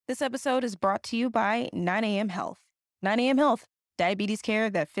This episode is brought to you by 9am Health. 9am Health, diabetes care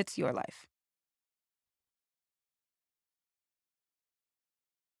that fits your life.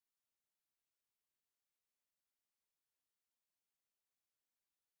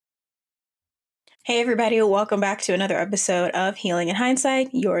 Hey everybody, welcome back to another episode of Healing in Hindsight,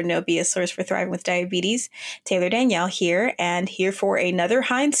 your no BS source for thriving with diabetes. Taylor Danielle here, and here for another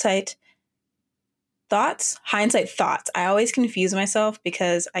hindsight thoughts. I always confuse myself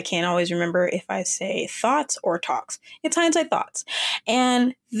because I can't always remember if I say thoughts or talks. It's hindsight thoughts.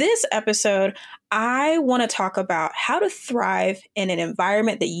 And this episode, I want to talk about how to thrive in an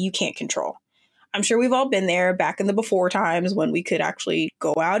environment that you can't control. I'm sure we've all been there back in the before times when we could actually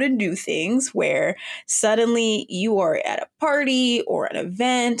go out and do things where suddenly you are at a party or an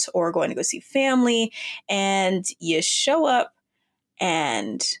event or going to go see family and you show up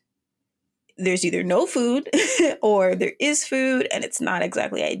and there's either no food or there is food and it's not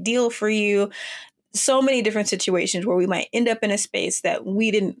exactly ideal for you. So many different situations where we might end up in a space that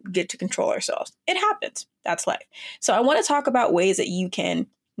we didn't get to control ourselves. It happens. That's life. So I want to talk about ways that you can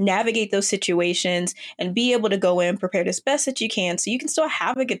navigate those situations and be able to go in prepared as best that you can so you can still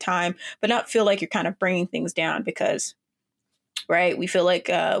have a good time, but not feel like you're kind of bringing things down because, right, we feel like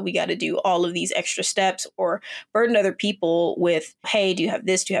we got to do all of these extra steps or burden other people with, hey, do you have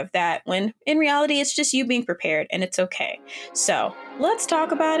this, do you have that? When in reality, it's just you being prepared and it's okay. So let's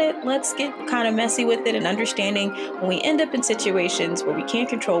talk about it. Let's get kind of messy with it and understanding when we end up in situations where we can't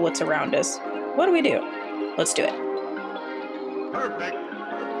control what's around us. What do we do? Let's do it. Perfect.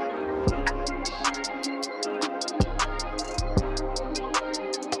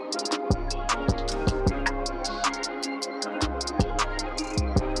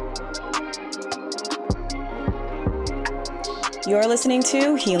 You're listening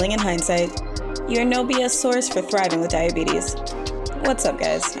to Healing in Hindsight, your no BS source for thriving with diabetes. What's up,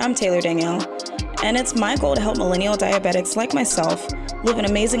 guys? I'm Taylor Danielle, and it's my goal to help millennial diabetics like myself live an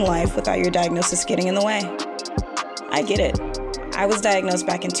amazing life without your diagnosis getting in the way. I get it. I was diagnosed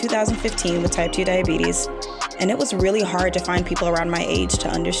back in 2015 with type 2 diabetes, and it was really hard to find people around my age to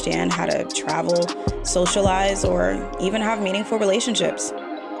understand how to travel, socialize, or even have meaningful relationships.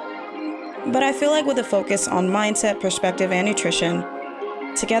 But I feel like with a focus on mindset, perspective, and nutrition,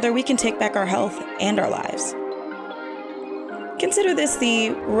 together we can take back our health and our lives. Consider this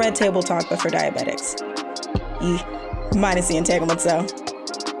the red table talk, but for diabetics. Minus the entanglements, though.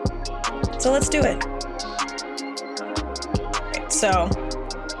 So let's do it. So,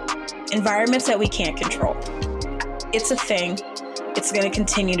 environments that we can't control. It's a thing. It's going to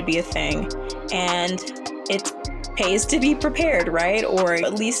continue to be a thing. And it pays to be prepared, right? Or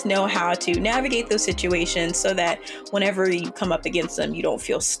at least know how to navigate those situations so that whenever you come up against them, you don't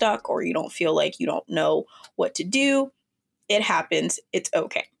feel stuck or you don't feel like you don't know what to do. It happens. It's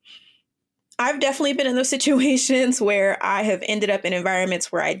okay. I've definitely been in those situations where I have ended up in environments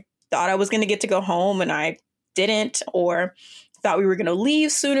where I thought I was going to get to go home and I didn't, or thought we were going to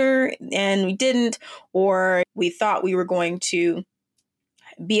leave sooner and we didn't, or we thought we were going to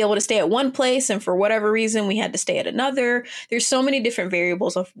be able to stay at one place and for whatever reason we had to stay at another. There's so many different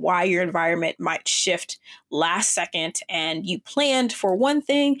variables of why your environment might shift last second and you planned for one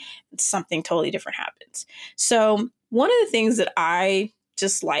thing, something totally different happens. So one of the things that I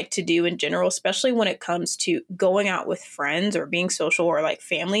just like to do in general, especially when it comes to going out with friends or being social or like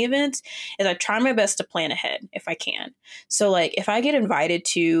family events, is I try my best to plan ahead if I can. So like if I get invited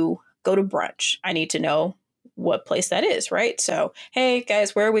to go to brunch, I need to know what place that is, right? So, hey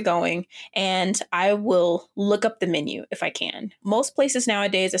guys, where are we going? And I will look up the menu if I can. Most places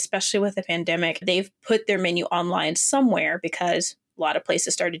nowadays, especially with the pandemic, they've put their menu online somewhere because a lot of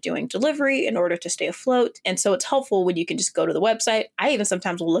places started doing delivery in order to stay afloat. And so it's helpful when you can just go to the website. I even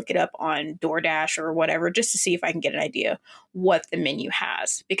sometimes will look it up on DoorDash or whatever, just to see if I can get an idea what the menu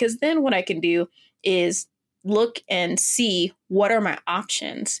has. Because then what I can do is look and see what are my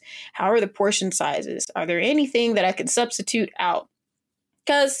options. How are the portion sizes? Are there anything that I can substitute out?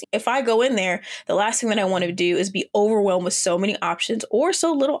 Because if I go in there, the last thing that I want to do is be overwhelmed with so many options or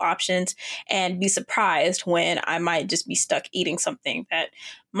so little options and be surprised when I might just be stuck eating something that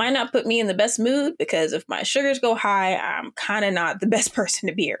might not put me in the best mood, because if my sugars go high, I'm kind of not the best person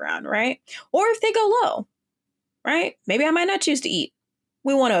to be around, right? Or if they go low, right? Maybe I might not choose to eat.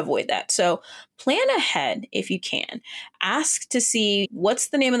 We want to avoid that. So plan ahead if you can. Ask to see what's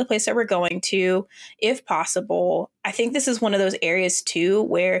the name of the place that we're going to, if possible. I think this is one of those areas too,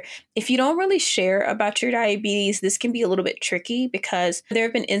 where if you don't really share about your diabetes, this can be a little bit tricky, because there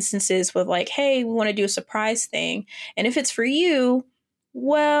have been instances with like, hey, we want to do a surprise thing. And if it's for you,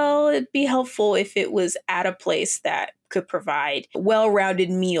 well, it'd be helpful if it was at a place that could provide a well-rounded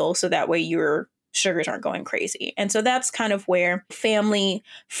meal so that way your sugars aren't going crazy. And so that's kind of where family,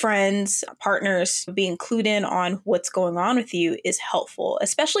 friends, partners being clued in on what's going on with you is helpful,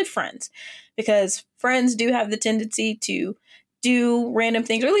 especially friends, because friends do have the tendency to do random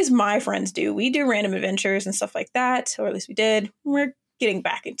things, or at least my friends do. We do random adventures and stuff like that, or at least we did. We're getting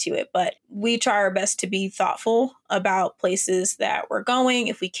back into it, but we try our best to be thoughtful about places that we're going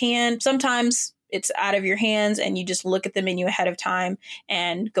if we can. Sometimes it's out of your hands and you just look at the menu ahead of time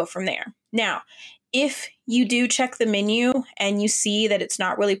and go from there. Now, if you do check the menu and you see that it's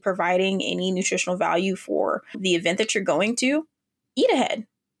not really providing any nutritional value for the event that you're going to, eat ahead.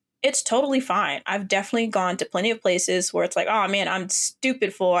 It's totally fine. I've definitely gone to plenty of places where it's like, oh man, I'm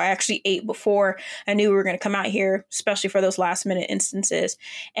stupid full. I actually ate before I knew we were going to come out here, especially for those last minute instances.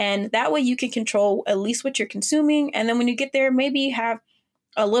 And that way you can control at least what you're consuming. And then when you get there, maybe have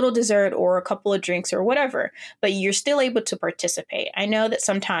a little dessert or a couple of drinks or whatever, but you're still able to participate. I know that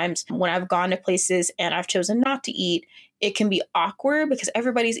sometimes when I've gone to places and I've chosen not to eat, it can be awkward because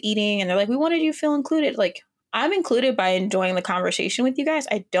everybody's eating and they're like, we wanted you to feel included. Like, I'm included by enjoying the conversation with you guys.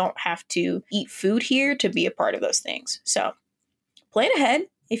 I don't have to eat food here to be a part of those things. So plan ahead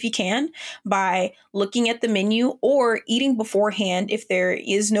if you can by looking at the menu or eating beforehand if there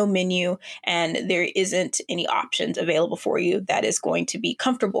is no menu and there isn't any options available for you that is going to be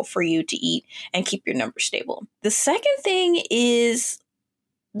comfortable for you to eat and keep your numbers stable. The second thing is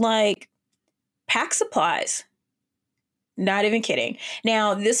like pack supplies. Not even kidding.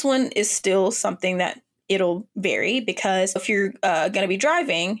 Now, this one is still something that it'll vary because if you're going to be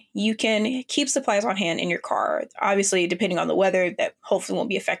driving, you can keep supplies on hand in your car. Obviously, depending on the weather, that hopefully won't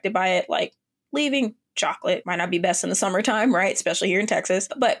be affected by it. Like leaving chocolate might not be best in the summertime, right? Especially here in Texas.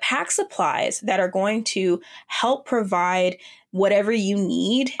 But pack supplies that are going to help provide whatever you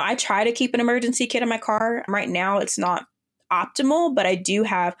need. I try to keep an emergency kit in my car. Right now, it's not optimal, but I do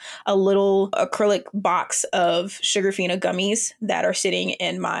have a little acrylic box of Sugarfina gummies that are sitting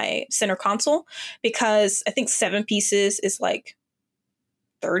in my center console because I think 7 pieces is like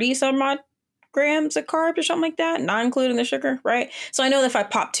 30 some odd grams of carbs or something like that, not including the sugar, right? So I know that if I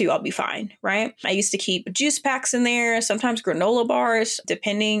pop 2, I'll be fine, right? I used to keep juice packs in there, sometimes granola bars,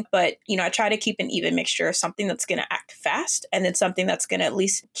 depending, but I try to keep an even mixture of something that's going to act fast and then something that's going to at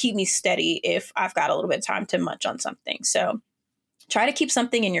least keep me steady if I've got a little bit of time to munch on something. So try to keep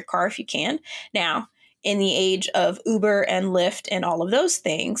something in your car if you can. Now, in the age of Uber and Lyft and all of those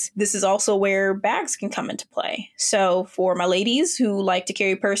things, this is also where bags can come into play. So for my ladies who like to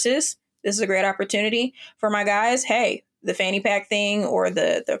carry purses, this is a great opportunity. For my guys, hey, the fanny pack thing or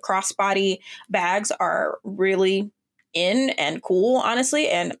the crossbody bags are really in and cool, honestly.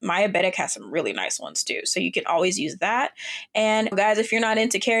 And Diabetic has some really nice ones too. So you can always use that. And guys, if you're not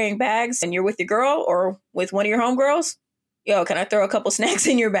into carrying bags and you're with your girl or with one of your homegirls, yo, can I throw a couple snacks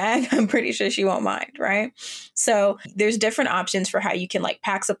in your bag? I'm pretty sure she won't mind, right? So there's different options for how you can like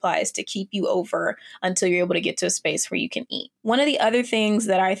pack supplies to keep you over until you're able to get to a space where you can eat. One of the other things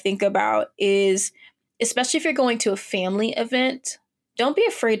that I think about is, especially if you're going to a family event, don't be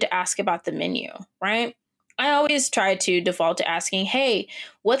afraid to ask about the menu, right? I always try to default to asking, hey,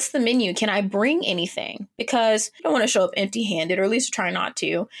 what's the menu? Can I bring anything? Because I don't want to show up empty-handed, or at least try not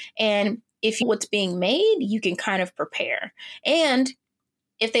to. And if what's being made, you can kind of prepare. And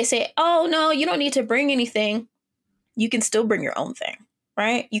if they say, oh, no, you don't need to bring anything, you can still bring your own thing,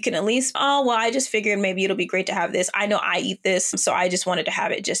 right? You can at least, oh, well, I just figured maybe it'll be great to have this. I know I eat this, so I just wanted to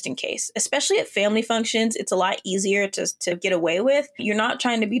have it just in case. Especially at family functions, it's a lot easier to get away with. You're not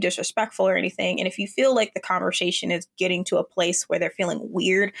trying to be disrespectful or anything. And if you feel like the conversation is getting to a place where they're feeling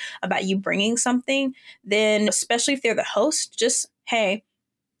weird about you bringing something, then especially if they're the host, just, hey,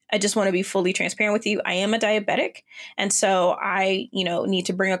 I just want to be fully transparent with you. I am a diabetic. And so I, need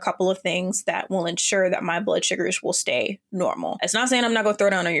to bring a couple of things that will ensure that my blood sugars will stay normal. It's not saying I'm not going to throw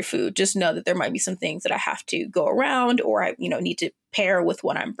down on your food. Just know that there might be some things that I have to go around or I, need to pair with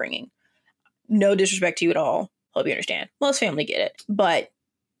what I'm bringing. No disrespect to you at all. Hope you understand. Most family get it. But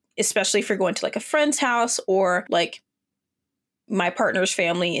especially if you're going to like a friend's house or like my partner's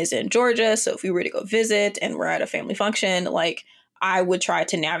family is in Georgia. So if we were to go visit and we're at a family function, like I would try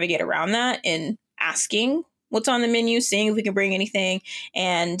to navigate around that in asking what's on the menu, seeing if we can bring anything,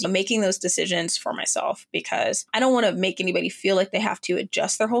 and making those decisions for myself because I don't want to make anybody feel like they have to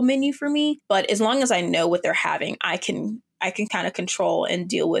adjust their whole menu for me. But as long as I know what they're having, I can kind of control and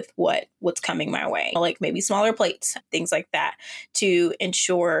deal with what's coming my way, like maybe smaller plates, things like that, to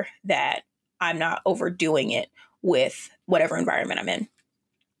ensure that I'm not overdoing it with whatever environment I'm in.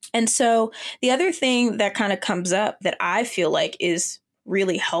 And so the other thing that kind of comes up that I feel like is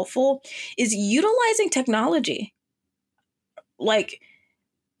really helpful is utilizing technology. Like,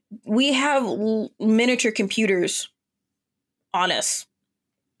 we have miniature computers on us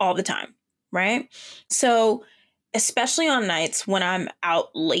all the time, right? So especially on nights when I'm out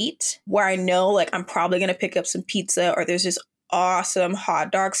late, where I know like I'm probably going to pick up some pizza, or there's this awesome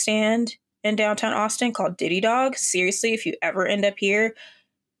hot dog stand in downtown Austin called Diddy Dog. Seriously, if you ever end up here,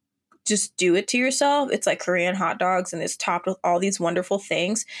 just do it to yourself. It's like Korean hot dogs and it's topped with all these wonderful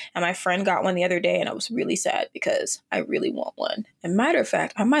things. And my friend got one the other day and I was really sad because I really want one. And matter of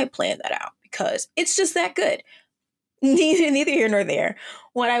fact, I might plan that out because it's just that good. Neither here nor there.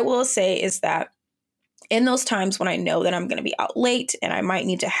 What I will say is that in those times when I know that I'm going to be out late and I might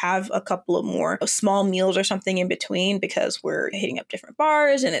need to have a couple of more small meals or something in between because we're hitting up different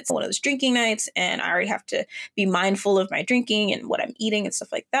bars and it's one of those drinking nights and I already have to be mindful of my drinking and what I'm eating and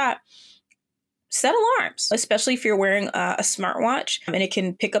stuff like that, set alarms, especially if you're wearing a smartwatch and it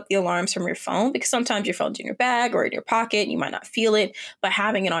can pick up the alarms from your phone, because sometimes your phone's in your bag or in your pocket and you might not feel it, but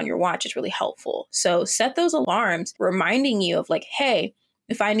having it on your watch is really helpful. So set those alarms reminding you of like, hey,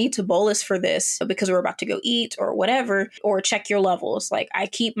 if I need to bolus for this because we're about to go eat or whatever, or check your levels. Like, I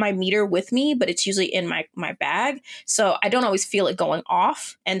keep my meter with me, but it's usually in my bag. So I don't always feel it going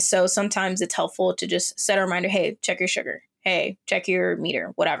off. And so sometimes it's helpful to just set a reminder, hey, check your sugar. Hey, check your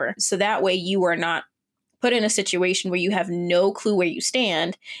meter, whatever. So that way you are not put in a situation where you have no clue where you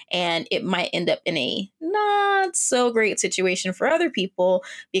stand and it might end up in a not so great situation for other people,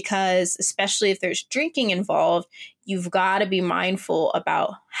 because especially if there's drinking involved, you've got to be mindful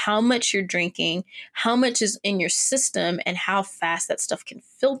about how much you're drinking, how much is in your system, and how fast that stuff can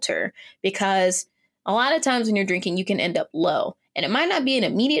filter. Because a lot of times when you're drinking, you can end up low. And it might not be an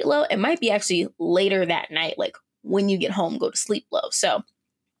immediate low. It might be actually later that night, like when you get home, go to sleep low. So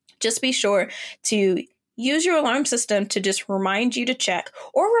just be sure to use your alarm system to just remind you to check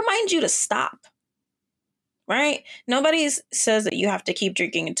or remind you to stop, right? Nobody says that you have to keep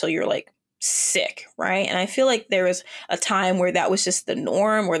drinking until you're like sick, right? And I feel like there was a time where that was just the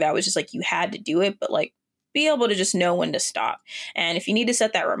norm, where that was just like you had to do it, but like be able to just know when to stop. And if you need to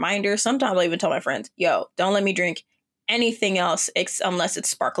set that reminder, sometimes I'll even tell my friends, yo, don't let me drink anything else unless it's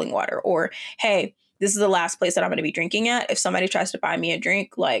sparkling water, or hey, this is the last place that I'm going to be drinking at. If somebody tries to buy me a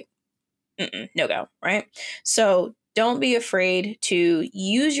drink, like, no go, right? So don't be afraid to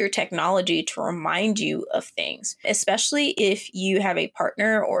use your technology to remind you of things, especially if you have a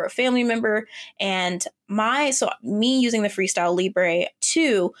partner or a family member. And me using the Freestyle Libre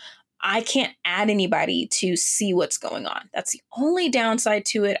 2, I can't add anybody to see what's going on. That's the only downside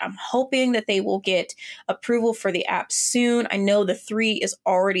to it. I'm hoping that they will get approval for the app soon. I know the 3 is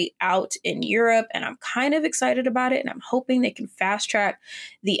already out in Europe and I'm kind of excited about it. And I'm hoping they can fast track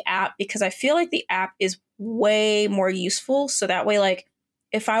the app, because I feel like the app is way more useful. So that way, like,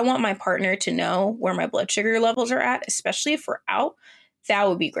 if I want my partner to know where my blood sugar levels are at, especially if we're out, that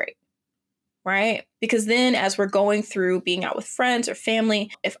would be great. Right? Because then as we're going through being out with friends or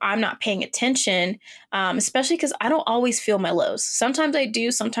family, if I'm not paying attention, especially because I don't always feel my lows. Sometimes I do,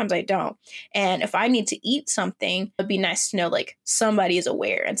 sometimes I don't. And if I need to eat something, it'd be nice to know like somebody is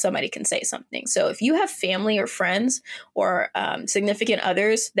aware and somebody can say something. So if you have family or friends or significant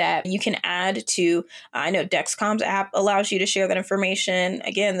others that you can add to, I know Dexcom's app allows you to share that information.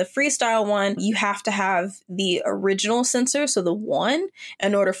 Again, the Freestyle one, you have to have the original sensor, so the 1,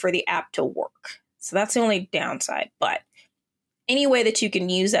 in order for the app to work. So that's the only downside. But any way that you can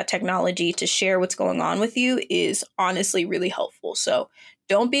use that technology to share what's going on with you is honestly really helpful. So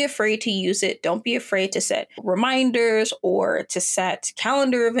don't be afraid to use it. Don't be afraid to set reminders or to set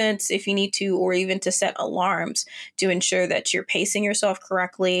calendar events if you need to, or even to set alarms to ensure that you're pacing yourself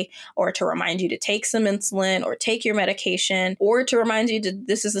correctly, or to remind you to take some insulin or take your medication, or to remind you that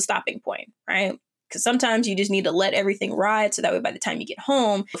this is the stopping point, right? Because sometimes you just need to let everything ride so that way by the time you get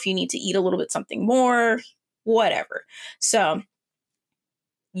home, if you need to eat a little bit something more, whatever. So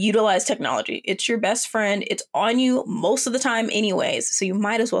utilize technology. It's your best friend. It's on you most of the time anyways, so you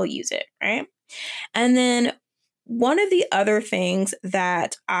might as well use it, right? And then one of the other things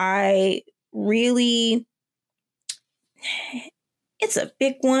that I really, it's a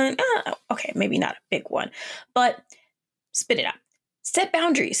big one. Okay, maybe not a big one, but spit it out. Set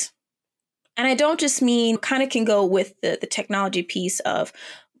boundaries. And I don't just mean, kind of can go with the technology piece of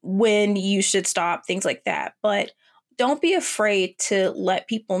when you should stop, things like that. But don't be afraid to let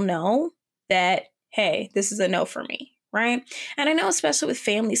people know that, hey, this is a no for me, right? And I know especially with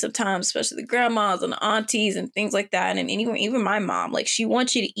family sometimes, especially the grandmas and the aunties and things like that. And even my mom, like, she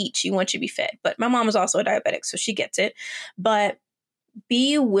wants you to eat, she wants you to be fed. But my mom is also a diabetic, so she gets it. But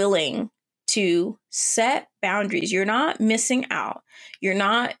be willing to set boundaries. You're not missing out. You're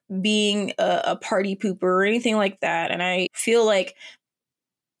not being a party pooper or anything like that. And I feel like,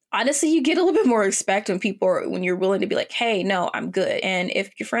 honestly, you get a little bit more respect when you're willing to be like, hey, no, I'm good. And if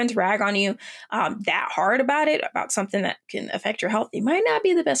your friends rag on you that hard about something that can affect your health, they might not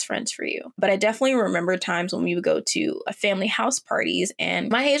be the best friends for you. But I definitely remember times when we would go to a family house parties, and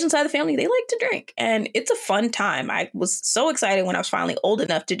my Asian side of the family, they like to drink. And it's a fun time. I was so excited when I was finally old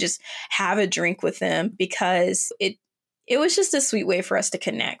enough to just have a drink with them, because it was just a sweet way for us to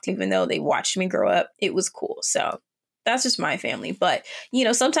connect. Even though they watched me grow up, it was cool. So that's just my family. But,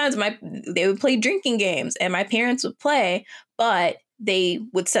 sometimes they would play drinking games and my parents would play, but they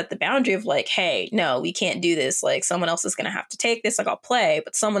would set the boundary of like, hey, no, we can't do this. Like, someone else is going to have to take this. Like, I'll play,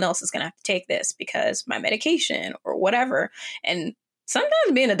 but someone else is going to have to take this because my medication or whatever. And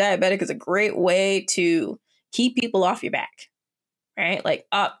sometimes being a diabetic is a great way to keep people off your back, right? Like,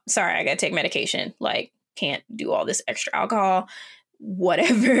 oh, sorry, I got to take medication. Like, can't do all this extra alcohol,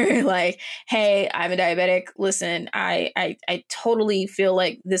 whatever. Like, hey, I'm a diabetic. Listen, I totally feel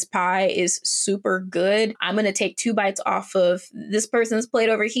like this pie is super good. I'm going to take 2 bites off of this person's plate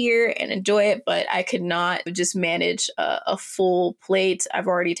over here and enjoy it, but I could not just manage a full plate. I've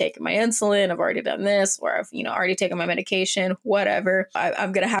already taken my insulin. I've already done this, or I've, already taken my medication, whatever.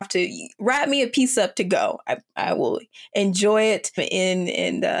 I'm going to have to wrap me a piece up to go. I will enjoy it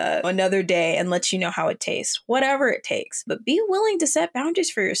in another day and let you know how it tastes, whatever it takes. But be willing to set boundaries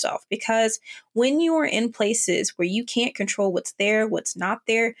for yourself, because when you are in places where you can't control what's there, what's not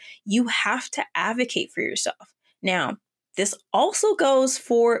there, you have to advocate for yourself. Now, this also goes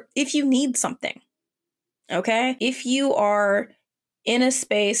for if you need something, okay? If you are in a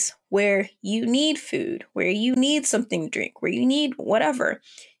space where you need food, where you need something to drink, where you need whatever,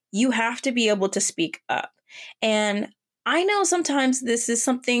 you have to be able to speak up. And I know sometimes this is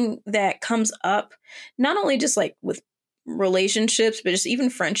something that comes up, not only just like with relationships, but just even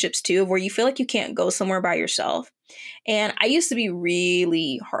friendships too, where you feel like you can't go somewhere by yourself. And I used to be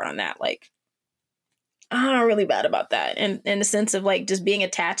really hard on that. Like, I'm really bad about that. And in the sense of like just being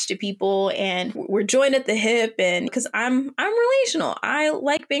attached to people, and we're joined at the hip, and because I'm relational. I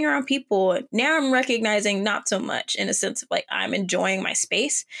like being around people. Now I'm recognizing not so much, in a sense of like I'm enjoying my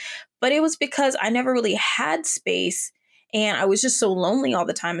space, but it was because I never really had space. And I was just so lonely all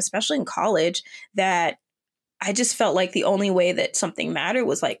the time, especially in college, that I just felt like the only way that something mattered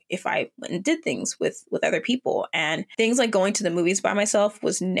was like if I went and did things with other people. And things like going to the movies by myself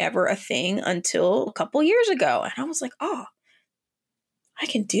was never a thing until a couple years ago. And I was like, oh, I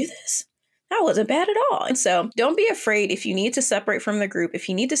can do this. That wasn't bad at all. And so don't be afraid if you need to separate from the group, if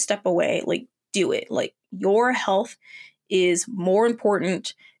you need to step away, like do it. Like, your health is more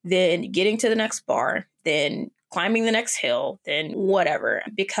important than getting to the next bar, than climbing the next hill, than whatever.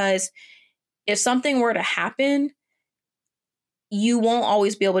 Because if something were to happen, you won't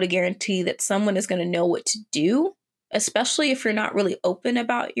always be able to guarantee that someone is going to know what to do, especially if you're not really open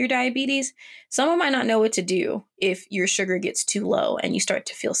about your diabetes. Someone might not know what to do if your sugar gets too low and you start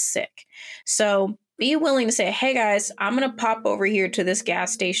to feel sick. So be willing to say, hey guys, I'm going to pop over here to this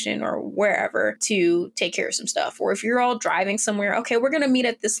gas station or wherever to take care of some stuff. Or if you're all driving somewhere, okay, we're going to meet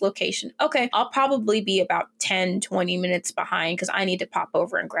at this location. Okay, I'll probably be about 10, 20 minutes behind because I need to pop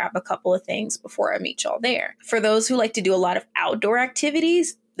over and grab a couple of things before I meet y'all there. For those who like to do a lot of outdoor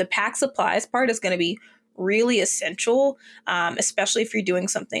activities, the pack supplies part is going to be really essential, especially if you're doing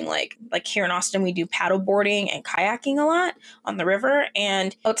something like here in Austin, we do paddle boarding and kayaking a lot on the river.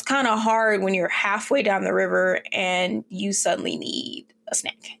 And it's kind of hard when you're halfway down the river and you suddenly need a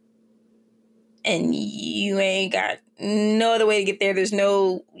snack. And you ain't got no other way to get there. There's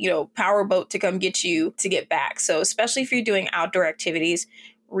no, power boat to come get you to get back. So especially if you're doing outdoor activities,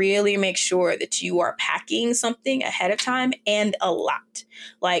 really make sure that you are packing something ahead of time, and a lot.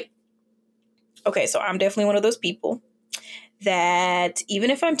 Like, okay, so I'm definitely one of those people that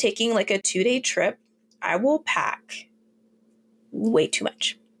even if I'm taking like a 2-day trip, I will pack way too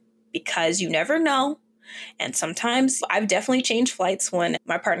much, because you never know. And sometimes I've definitely changed flights. When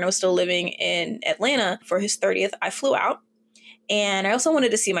my partner was still living in Atlanta for his 30th, I flew out. And I also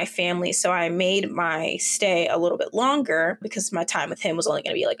wanted to see my family, so I made my stay a little bit longer because my time with him was only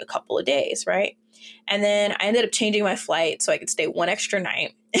going to be like a couple of days, right? And then I ended up changing my flight so I could stay one extra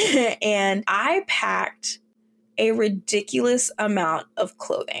night. And I packed a ridiculous amount of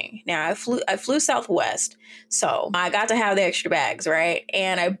clothing. Now, I flew Southwest, so I got to have the extra bags, right?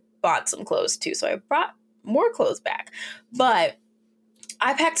 And I bought some clothes too, so I brought more clothes back. But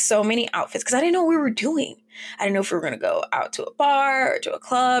I packed so many outfits because I didn't know what we were doing. I didn't know if we were going to go out to a bar or to a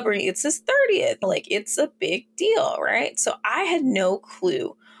club, or it's his 30th. Like, it's a big deal, right? So I had no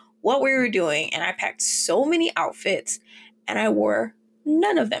clue what we were doing, and I packed so many outfits and I wore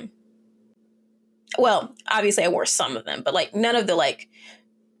none of them. Well, obviously I wore some of them, but like none of the like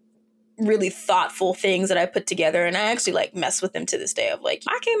really thoughtful things that I put together. And I actually like mess with them to this day of like,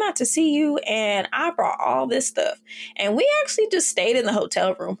 I came out to see you and I brought all this stuff. And we actually just stayed in the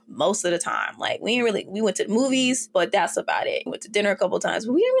hotel room most of the time. Like we went to the movies, but that's about it. We went to dinner a couple of times,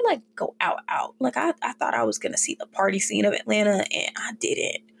 but we didn't really like go out. Like I thought I was going to see the party scene of Atlanta and I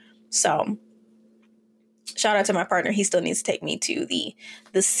didn't. So shout out to my partner. He still needs to take me to the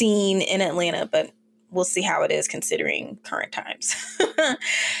scene in Atlanta, but we'll see how it is considering current times.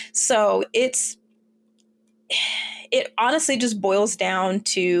 So it honestly just boils down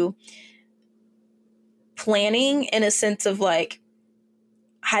to planning in a sense of like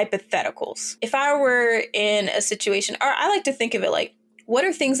hypotheticals. If I were in a situation, or I like to think of it like, what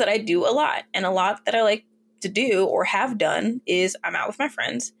are things that I do a lot? And a lot that I like to do or have done is I'm out with my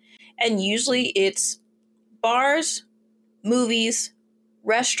friends. And usually it's bars, movies,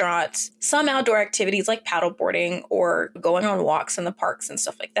 restaurants, some outdoor activities like paddleboarding or going on walks in the parks and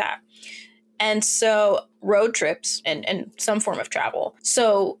stuff like that. And so road trips and some form of travel.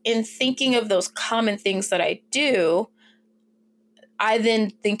 So in thinking of those common things that I do, I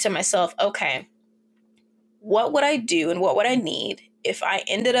then think to myself, okay, what would I do and what would I need if I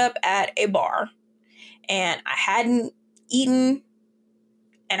ended up at a bar and I hadn't eaten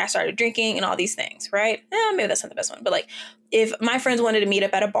and I started drinking and all these things, right? Maybe that's not the best one. But like if my friends wanted to meet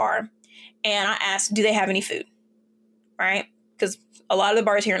up at a bar and I asked, do they have any food? Right? Because a lot of the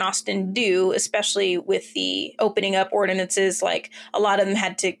bars here in Austin do, especially with the opening up ordinances, like a lot of them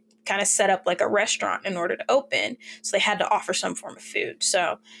had to kind of set up like a restaurant in order to open. So they had to offer some form of food.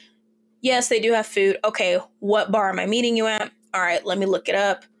 So yes, they do have food. Okay, what bar am I meeting you at? All right, let me look it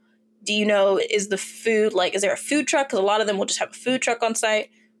up. Do you know, is the food, like, is there a food truck? Because a lot of them will just have a food truck on site.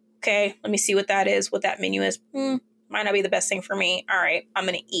 Okay, let me see what that is, what that menu is. Might not be the best thing for me. All right, I'm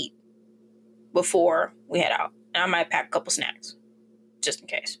going to eat before we head out. And I might pack a couple snacks just in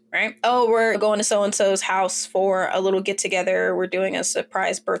case, right? Oh, we're going to so-and-so's house for a little get-together. We're doing a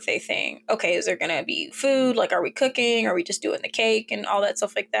surprise birthday thing. Okay, is there going to be food? Like, are we cooking? Are we just doing the cake and all that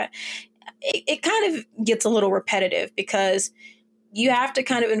stuff like that? It kind of gets a little repetitive because you have to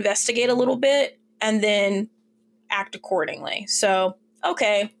kind of investigate a little bit and then act accordingly. So,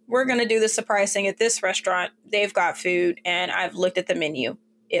 okay, we're going to do the surprise thing at this restaurant. They've got food and I've looked at the menu.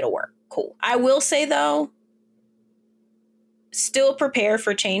 It'll work. Cool. I will say though, still prepare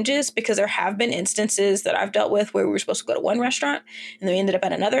for changes because there have been instances that I've dealt with where we were supposed to go to one restaurant and then we ended up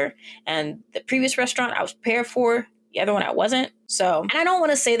at another. And the previous restaurant I was prepared for, the other one I wasn't. So, and I don't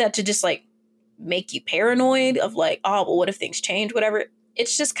want to say that to just like make you paranoid of like, oh, well, what if things change, whatever.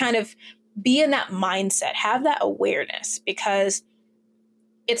 It's just kind of be in that mindset, have that awareness because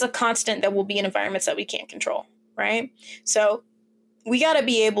it's a constant that will be in environments that we can't control, right? So we got to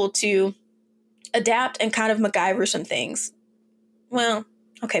be able to adapt and kind of MacGyver some things. Well,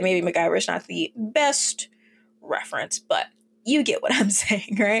 okay, maybe MacGyver is not the best reference, but you get what I'm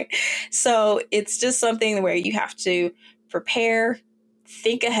saying, right? So it's just something where you have to prepare,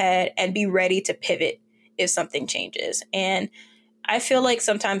 think ahead, and be ready to pivot if something changes. And I feel like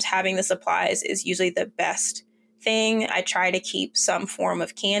sometimes having the supplies is usually the best thing. I try to keep some form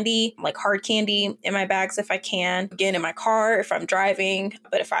of candy, like hard candy, in my bags if I can. Again, in my car if I'm driving,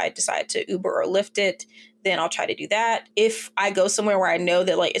 but if I decide to Uber or Lyft it, then I'll try to do that. If I go somewhere where I know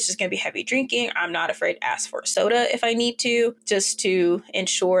that like it's just going to be heavy drinking, I'm not afraid to ask for a soda if I need to, just to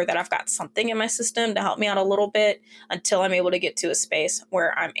ensure that I've got something in my system to help me out a little bit until I'm able to get to a space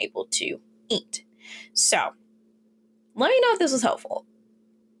where I'm able to eat. So let me know if this was helpful,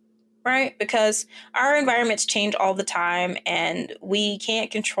 right? Because our environments change all the time and we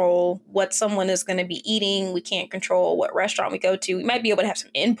can't control what someone is going to be eating. We can't control what restaurant we go to. We might be able to have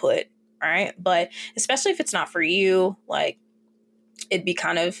some input, right? But especially if it's not for you, like it'd be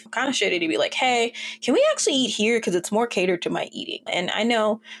kind of shitty to be like, hey, can we actually eat here? Because it's more catered to my eating. And I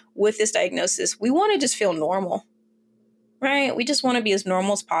know with this diagnosis, we want to just feel normal, right? We just want to be as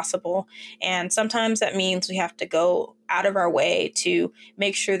normal as possible. And sometimes that means we have to go out of our way to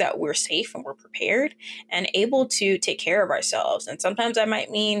make sure that we're safe and we're prepared and able to take care of ourselves. And sometimes that might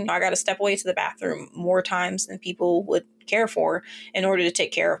mean I got to step away to the bathroom more times than people would care for in order to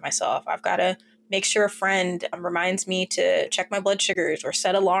take care of myself. I've got to make sure a friend reminds me to check my blood sugars or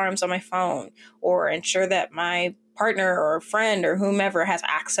set alarms on my phone or ensure that my partner or friend or whomever has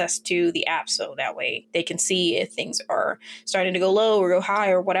access to the app so that way they can see if things are starting to go low or go high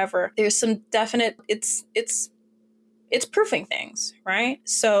or whatever. There's some definite, it's proofing things, right?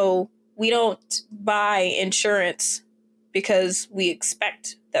 So we don't buy insurance because we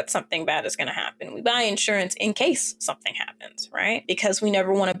expect that something bad is going to happen. We buy insurance in case something happens, right? Because we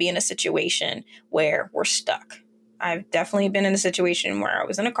never want to be in a situation where we're stuck. I've definitely been in a situation where I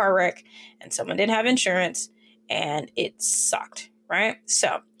was in a car wreck and someone didn't have insurance and it sucked, right?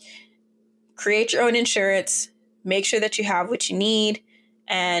 So create your own insurance, make sure that you have what you need,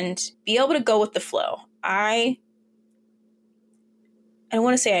 and be able to go with the flow. I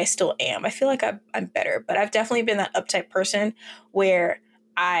want to say I still am. I feel like I'm better, but I've definitely been that uptight person where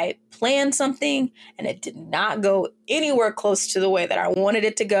I planned something and it did not go anywhere close to the way that I wanted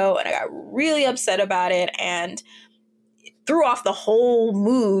it to go. And I got really upset about it and it threw off the whole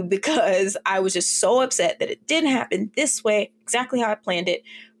mood because I was just so upset that it didn't happen this way, exactly how I planned it,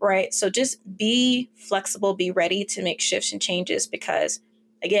 right? So just be flexible, be ready to make shifts and changes because,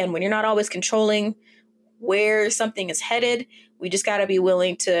 again, when you're not always controlling where something is headed, we just got to be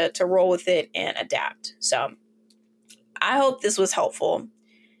willing to roll with it and adapt. So I hope this was helpful.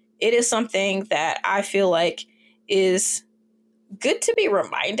 It is something that I feel like is good to be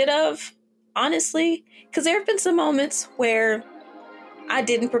reminded of, honestly, because there have been some moments where I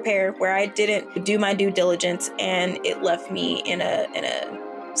didn't prepare, where I didn't do my due diligence, and it left me in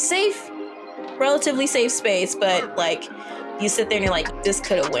a safe, relatively safe space. But like, you sit there and you're like, this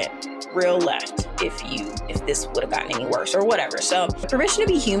could have went real left if this would have gotten any worse or whatever. So permission to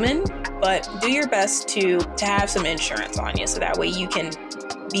be human, but do your best to have some insurance on you so that way you can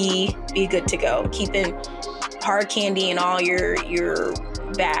be good to go. Keeping hard candy in all your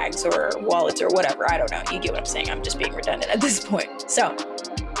bags or wallets or whatever. I don't know. You get what I'm saying. I'm just being redundant at this point. So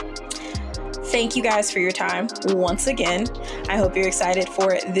thank you guys for your time once again. I hope you're excited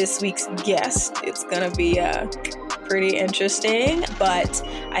for this week's guest. It's going to be pretty interesting, but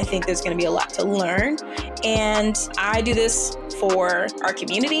I think there's going to be a lot to learn. And I do this for our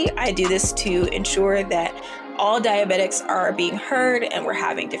community. I do this to ensure that all diabetics are being heard and we're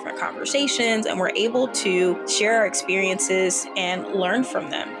having different conversations and we're able to share our experiences and learn from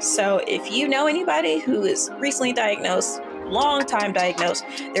them. So if you know anybody who is recently diagnosed, long time diagnosed,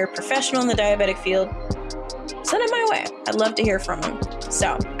 they're a professional in the diabetic field, send them my way. I'd love to hear from them.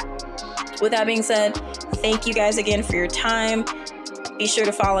 So with that being said, thank you guys again for your time. Be sure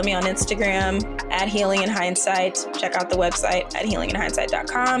to follow me on Instagram at Healing in Hindsight. Check out the website at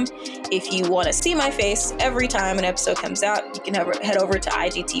healinginhindsight.com. If you want to see my face every time an episode comes out, you can head over to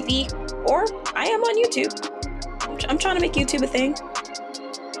IGTV, or I am on YouTube. I'm trying to make YouTube a thing.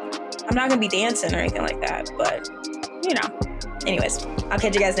 I'm not going to be dancing or anything like that, but you know. Anyways, I'll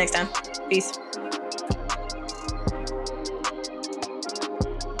catch you guys next time. Peace.